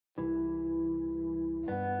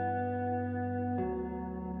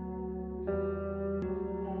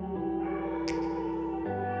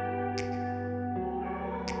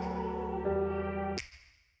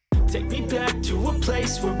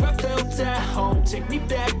place where I felt at home. Take me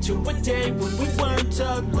back to a day when we weren't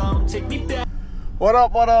alone. Take me back. What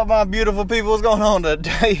up, my beautiful people? What's going on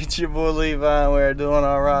today? It's your boy Levi, and we're doing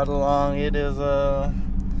our ride along. It is,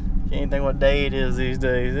 can't think what day it is these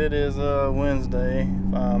days. It is, Wednesday,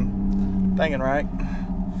 if I'm thinking right.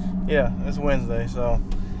 Yeah, it's Wednesday, so,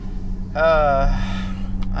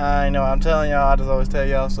 I know I'm telling y'all, I just always tell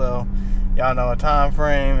y'all, so y'all know a time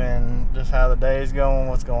frame and just how the day's going,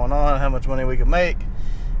 what's going on, how much money we can make.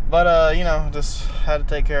 But, you know, just had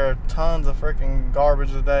to take care of tons of freaking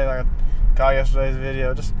garbage today, like I caught yesterday's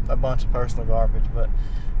video, just a bunch of personal garbage, but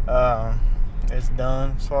it's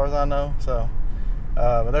done as far as I know. So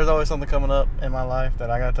but there's always something coming up in my life that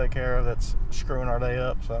I gotta take care of that's screwing our day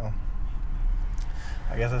up, so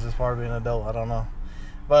I guess that's just part of being an adult, I don't know.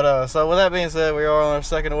 But so with that being said, we are on our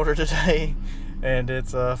second order today, and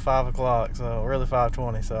it's 5 o'clock, so really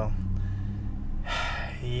 5:20, so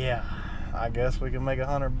yeah, I guess we can make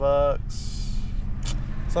 $100,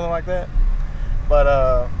 something like that.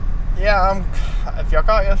 But yeah, if y'all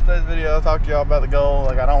caught yesterday's video, I talked to y'all about the goal.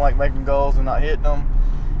 Like, I don't like making goals and not hitting them.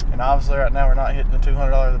 And obviously right now we're not hitting the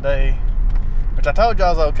 $200 a day, which I told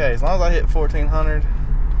y'all was okay. As long as I hit $1,400,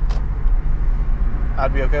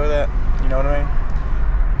 I'd be okay with that. You know what I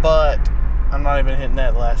mean? But I'm not even hitting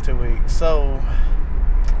that the last 2 weeks. So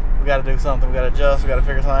we got to do something. We got to adjust. We got to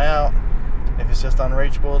figure something out. If it's just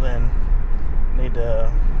unreachable, then need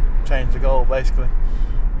to change the goal, basically.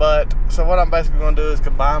 But, so what I'm basically going to do is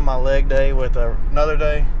combine my leg day with another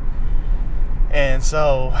day. And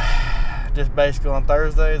so, just basically on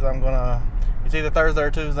Thursdays, I'm going to, it's either Thursday or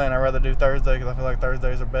Tuesday, and I'd rather do Thursday because I feel like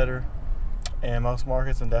Thursdays are better in most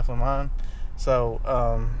markets and definitely mine. So,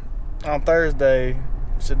 on Thursday,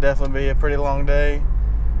 should definitely be a pretty long day.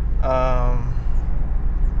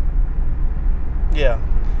 Yeah,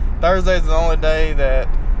 Thursday's the only day that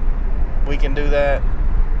we can do that.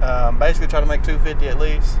 Basically try to make $250 at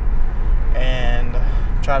least, and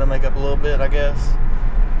try to make up a little bit, I guess,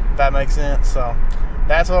 if that makes sense. So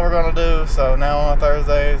that's what we're going to do. So now on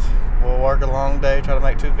Thursdays, we'll work a long day, try to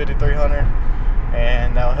make $250, $300,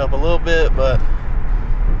 and that'll help a little bit, but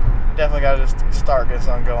definitely got to just start getting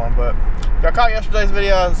something going. But if y'all caught yesterday's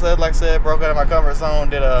video, like I said, broke out of my comfort zone,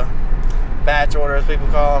 did a batch order, as people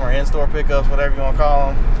call them, or in-store pickups, whatever you want to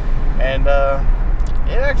call them, and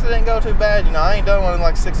it actually didn't go too bad. You know, I ain't done one in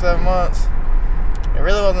like 6-7 months. It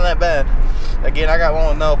really wasn't that bad. Again, I got one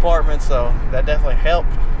with no apartment, so that definitely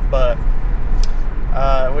helped. But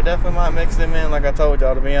we definitely might mix them in, like I told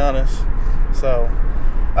y'all, to be honest. So,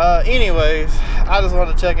 anyways, I just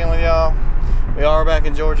wanted to check in with y'all. We are back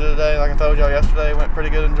in Georgia today. Like I told y'all yesterday, went pretty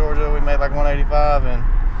good in Georgia. We made like 185, and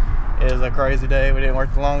it was a crazy day. We didn't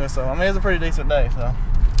work the longest, so I mean, it was a pretty decent day.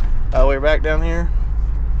 So, we're back down here.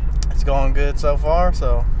 It's going good so far,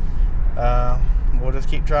 so we'll just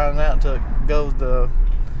keep trying it out until it goes to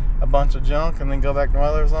a bunch of junk and then go back to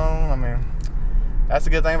weather zone. I mean, that's the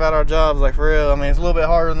good thing about our jobs, like, for real. I mean, it's a little bit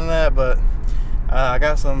harder than that, but I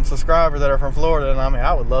got some subscribers that are from Florida, and I mean,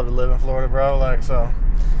 I would love to live in Florida, bro. Like, so,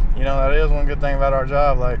 you know, that is one good thing about our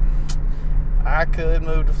job. Like, I could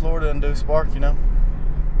move to Florida and do Spark, you know.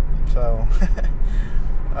 So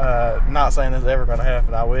not saying this is ever going to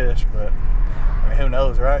happen, I wish, but I mean, who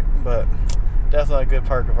knows, right? But definitely a good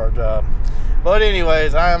perk of our job. But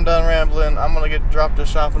anyways, I am done rambling. I'm going to drop this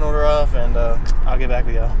shopping order off, and I'll get back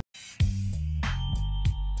with y'all.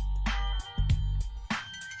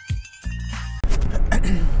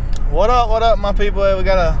 What up, my people? Hey, we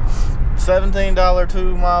got a $17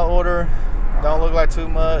 2-mile order. Don't look like too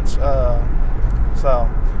much. So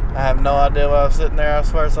I have no idea why I was sitting there. I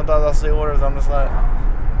swear, sometimes I see orders, I'm just like,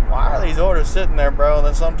 why are these orders sitting there, bro? And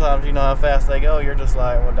then sometimes, you know how fast they go, you're just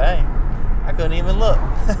like, well, dang, I couldn't even look.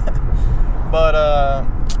 But,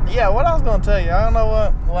 yeah, what I was going to tell you, I don't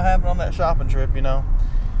know what happened on that shopping trip, you know.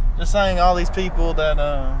 Just saying, all these people that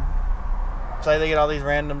say they get all these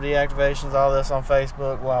random deactivations, all this on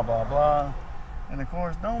Facebook, blah, blah, blah. And, of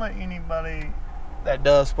course, don't let anybody that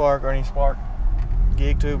does Spark or any Spark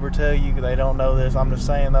gig tuber tell you they don't know this. I'm just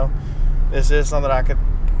saying, though, this is something I could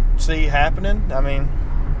see happening. I mean,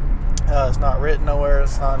 it's not written nowhere,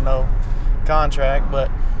 it's not no contract,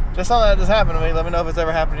 but just something that just happened to me. Let me know if it's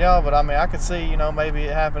ever happened to y'all. But I mean, I could see, you know, maybe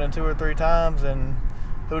it happening 2 or 3 times, and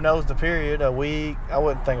who knows the period, a week, I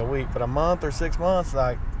wouldn't think a week, but a month or 6 months,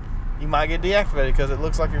 like, you might get deactivated because it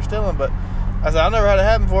looks like you're stealing. But I said, I've never had it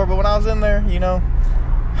happen before, but when I was in there, you know,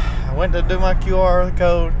 I went to do my QR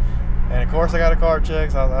code, and of course I got a card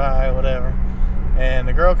check, so I was like, all right, whatever. And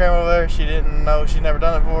the girl came over there, she didn't know, she'd never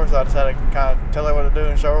done it before, so I just had to kind of tell her what to do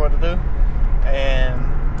and show her what to do. And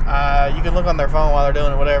you can look on their phone while they're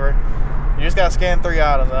doing it, whatever. You just gotta scan 3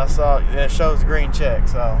 items. And I saw it shows green check.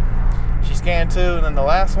 So she scanned 2, and then the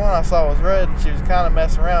last one I saw was red, and she was kind of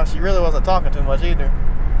messing around. She really wasn't talking too much either.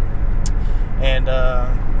 And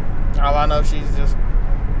all I know, she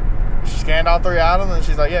scanned all 3 items, and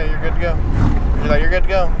she's like, "Yeah, you're good to go." She's like, "You're good to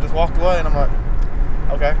go." Just walked away, and I'm like,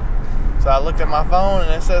 "Okay." So I looked at my phone,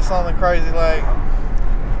 and it said something crazy like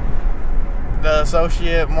the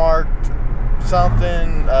associate marked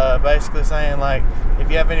something, basically saying like, if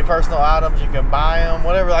you have any personal items, you can buy them,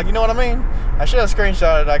 whatever. Like, you know what I mean? I should have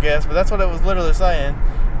screenshotted it, I guess, but that's what it was literally saying.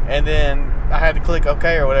 And then I had to click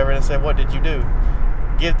OK or whatever, and it said, "What did you do?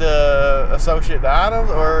 Give the associate the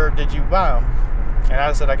items, or did you buy them?" And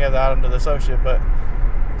I said I gave the item to the associate. But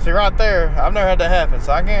see, right there, I've never had that happen.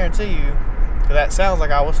 So I guarantee you, that sounds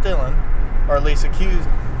like I was stealing, or at least accused,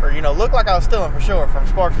 or looked like I was stealing for sure from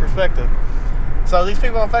Spark's perspective. So these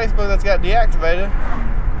people on Facebook that's got deactivated,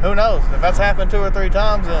 who knows? If that's happened 2 or 3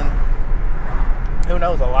 times, then who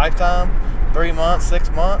knows, a lifetime, 3 months, 6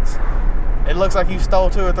 months. It looks like you stole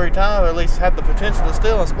 2 or 3 times, or at least had the potential to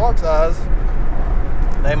steal in Spark's eyes.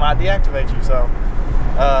 They might deactivate you. So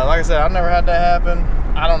like I said, I've never had that happen.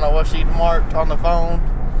 I don't know what she marked on the phone.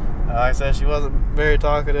 Like I said, she wasn't very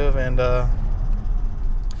talkative, and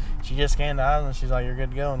she just scanned the items, and she's like, "You're good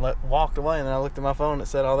to go," and walked away. And then I looked at my phone, and it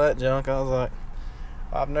said all that junk. I was like,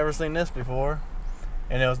 I've never seen this before.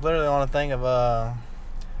 And it was literally on a thing of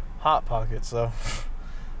Hot Pockets. So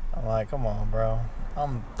I'm like, come on, bro.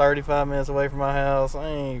 I'm 35 minutes away from my house. I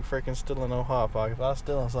ain't freaking stealing no Hot Pockets. If I was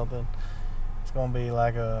stealing something, it's gonna be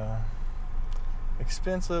like a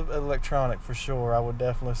expensive electronic for sure, I would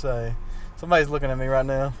definitely say. Somebody's looking at me right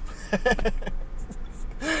now.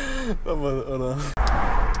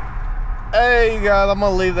 Hey guys, I'm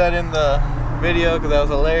gonna leave that in the video because that was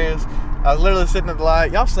hilarious. I was literally sitting at the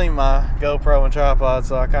light. Y'all seen my GoPro and tripod,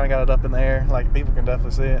 so I kind of got it up in the air. Like, people can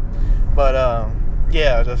definitely see it. But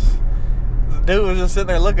yeah, the dude was just sitting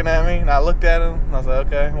there looking at me, and I looked at him, and I was like,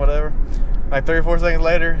 okay, whatever. Like 3 or 4 seconds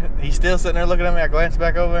later, he's still sitting there looking at me. I glanced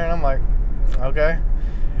back over there, and I'm like, okay.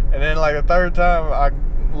 And then like the 3rd time, I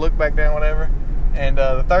looked back down, whatever. And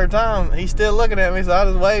the 3rd time, he's still looking at me, so I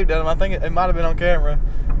just waved at him. I think it might have been on camera.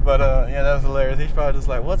 But yeah, that was hilarious. He's probably just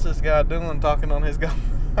like, what's this guy doing talking on his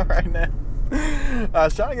GoPro right now? I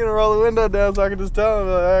was trying to get him to roll the window down so I could just tell him,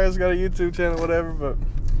 like, I just got a YouTube channel, whatever. But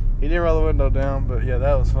he didn't roll the window down. But yeah,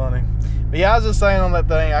 that was funny. But yeah, I was just saying on that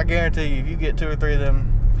thing, I guarantee you, if you get 2 or 3 of them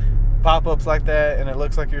pop-ups like that and it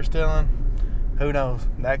looks like you're stealing, who knows?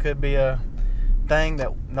 That could be a thing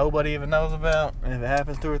that nobody even knows about. And if it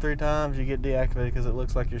happens 2 or 3 times, you get deactivated because it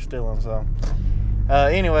looks like you're stealing. So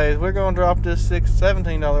anyways, we're going to drop this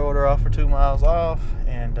 $17 order off for 2 miles off,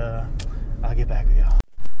 and I'll get back with y'all.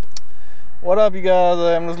 What up, you guys?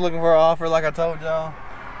 I'm just looking for an offer like I told y'all.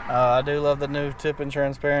 I do love the new tipping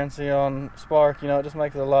transparency on Spark. It just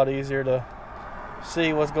makes it a lot easier to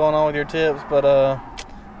see what's going on with your tips. But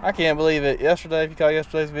I can't believe it. Yesterday, if you caught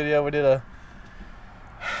yesterday's video, we did a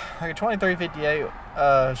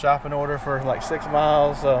 $23.58 shopping order for like 6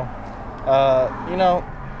 miles. So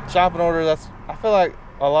shopping order, I feel like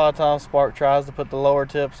a lot of times Spark tries to put the lower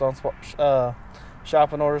tips on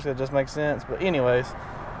shopping orders. It just makes sense. But anyways,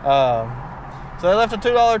 so they left a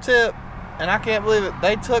 $2 tip, and I can't believe it.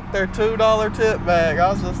 They took their $2 tip back. I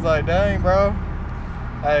was just like, dang, bro.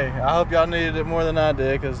 Hey, I hope y'all needed it more than I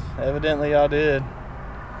did, because evidently y'all did.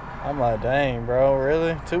 I'm like, dang, bro,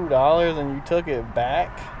 really? $2 and you took it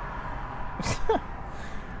back?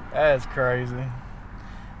 That's crazy.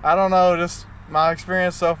 I don't know, just my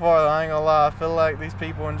experience so far, I ain't gonna lie, I feel like these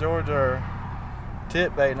people in Georgia are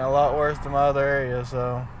tip baiting a lot worse than my other areas.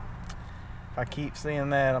 So if I keep seeing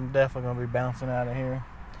that, I'm definitely gonna be bouncing out of here.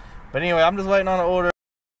 But anyway, I'm just waiting on an order.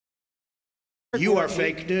 You are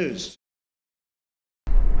fake news.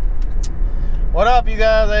 What up, you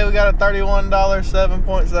guys? Hey, we got a $31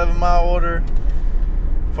 7.7 mile order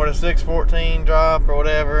for the 614 drop or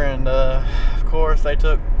whatever, and of course they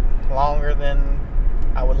took longer than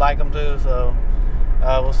I would like them to, so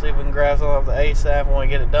we'll see if we can grab some of the ASAP when we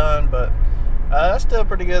get it done. But that's still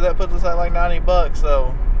pretty good. That puts us at like $90,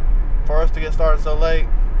 so for us to get started so late,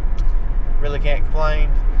 really can't complain.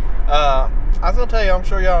 I was gonna tell you, I'm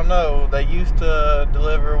sure y'all know, they used to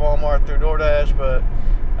deliver Walmart through DoorDash, but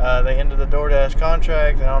they ended the DoorDash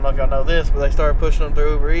contract. And I don't know if y'all know this, but they started pushing them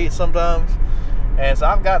through Uber Eats sometimes. And so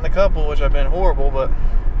I've gotten a couple, which have been horrible, but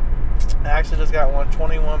I actually just got one,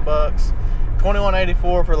 $21,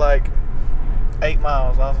 $21.84 for like 8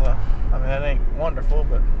 miles. I was like, I mean, that ain't wonderful,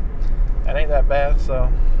 but that ain't that bad.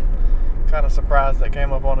 So kind of surprised that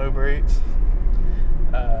came up on Uber Eats.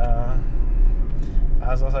 I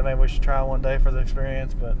was gonna say maybe we should try one day for the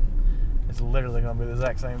experience, but it's literally gonna be the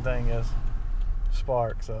exact same thing as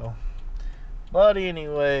Spark. So, but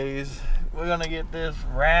anyways, we're gonna get this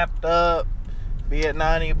wrapped up, be at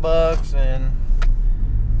 $90, and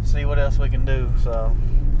see what else we can do. So,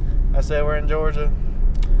 I said we're in Georgia.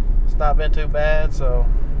 It's not been too bad, so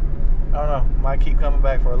I don't know. Might keep coming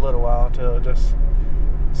back for a little while until it just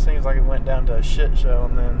seems like it went down to a shit show,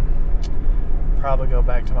 and then probably go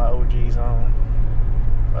back to my OG zone.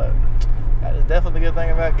 But that is definitely the good thing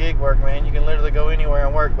about gig work, man. You can literally go anywhere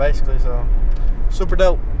and work, basically. So super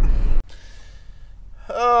dope.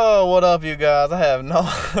 Oh, what up, you guys? I have no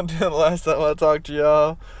idea the last time I talked to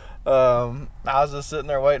y'all. I was just sitting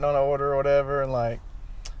there waiting on an order or whatever, and like,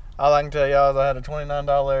 all I can tell y'all is I had a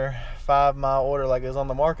 $29 5-mile order, like it was on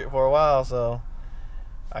the market for a while, so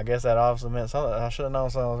I guess that obviously meant something. I should have known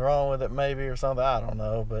something was wrong with it, maybe, or something. I don't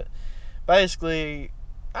know, but basically,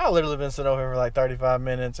 I literally been sitting over here for like 35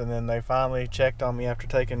 minutes, and then they finally checked on me after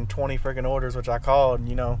taking 20 freaking orders, which I called,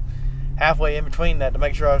 you know, halfway in between that to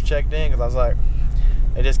make sure I was checked in, because I was like,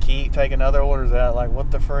 they just keep taking other orders out, like,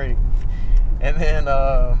 what the freak? And then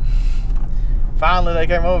finally they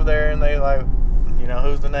came over there, and they like, you know,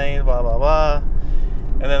 who's the name, blah, blah, blah.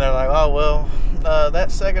 And then they're like, oh, well,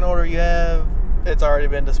 that second order you have, it's already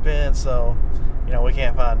been dispensed, so, you know, we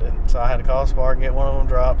can't find it. So I had to call Spark and get one of them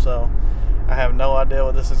dropped. So I have no idea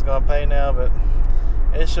what this is going to pay now, but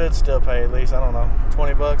it should still pay at least, I don't know,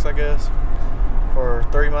 $20, I guess, for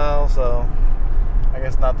 3 miles. So I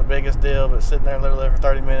guess not the biggest deal, but sitting there literally for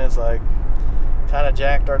 30 minutes, like, kind of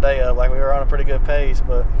jacked our day up. Like, we were on a pretty good pace,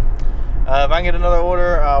 but if I can get another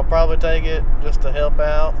order, I'll probably take it just to help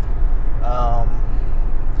out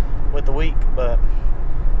with the week. But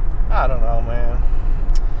I don't know, man.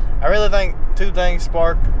 I really think 2 things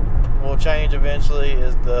Spark will change eventually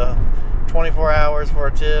is the 24 hours for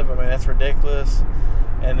a tip. I mean, that's ridiculous.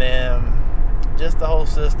 And then just the whole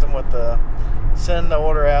system with the sending the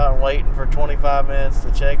order out and waiting for 25 minutes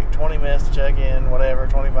to check it, 20 minutes to check in, whatever,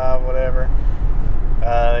 25, whatever.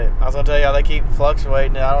 I was going to tell y'all, they keep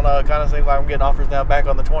fluctuating. I don't know, it kind of seems like I'm getting offers now back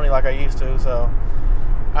on the 20 like I used to, so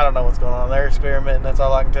I don't know what's going on. They're experimenting, that's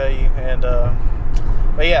all I can tell you. And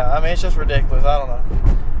but yeah, I mean, it's just ridiculous. I don't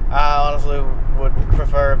know. I honestly would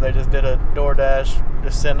prefer if they just did a DoorDash,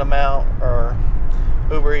 just send them out, or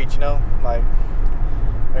Uber Eats, you know? Like,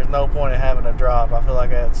 there's no point in having a drop. I feel like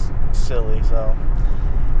that's silly. So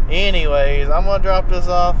anyways, I'm going to drop this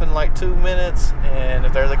off in like 2 minutes, and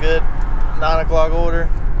if there's a good 9 o'clock order,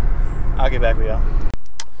 I'll get back with y'all.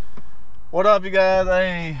 What up, you guys?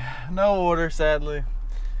 Hey, no order, sadly.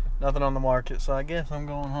 Nothing on the market, so I guess I'm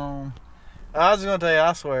going home. I was just going to tell you,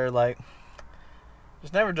 I swear, like,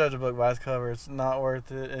 just never judge a book by its cover. It's not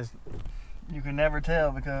worth it. You can never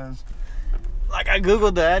tell, because, like, I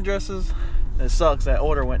Googled the addresses. It sucks that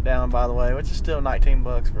order went down, by the way, which is still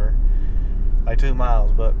 $19 for, like, 2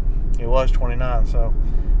 miles, but it was $29, so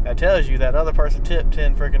that tells you that other person tipped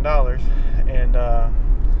 $10 freaking dollars. And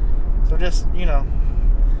so just, you know,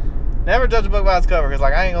 never judge a book by its cover, because,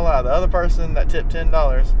 like, I ain't gonna lie, the other person that tipped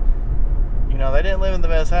 $10, you know, they didn't live in the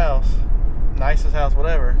best house, nicest house,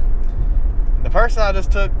 whatever. The person I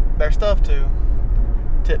just took their stuff to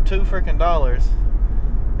tipped $2 freaking dollars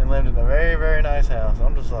and lived in a very, very nice house.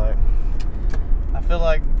 I'm just like, I feel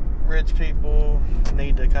like rich people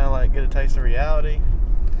need to kind of like get a taste of reality.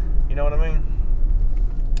 You know what I mean?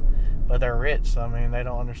 But they're rich, so I mean, they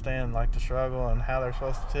don't understand like the struggle and how they're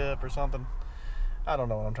supposed to tip or something. I don't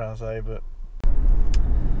know what I'm trying to say, but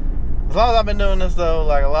as long as I've been doing this though,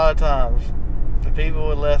 like a lot of times, the people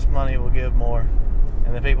with less money will give more,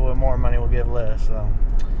 and the people with more money will give less. So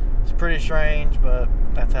it's pretty strange, but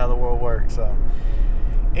that's how the world works. So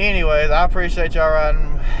anyways, I appreciate y'all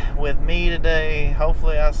riding with me today.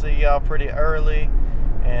 Hopefully I see y'all pretty early,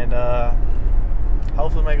 and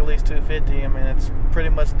hopefully make at least 250. I mean, it's pretty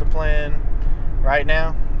much the plan right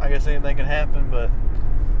now. I guess anything can happen, but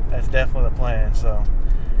that's definitely the plan. So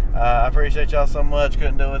I appreciate y'all so much.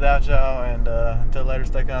 Couldn't do it without y'all. And until later,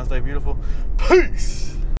 stay kind, stay beautiful.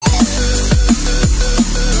 Peace.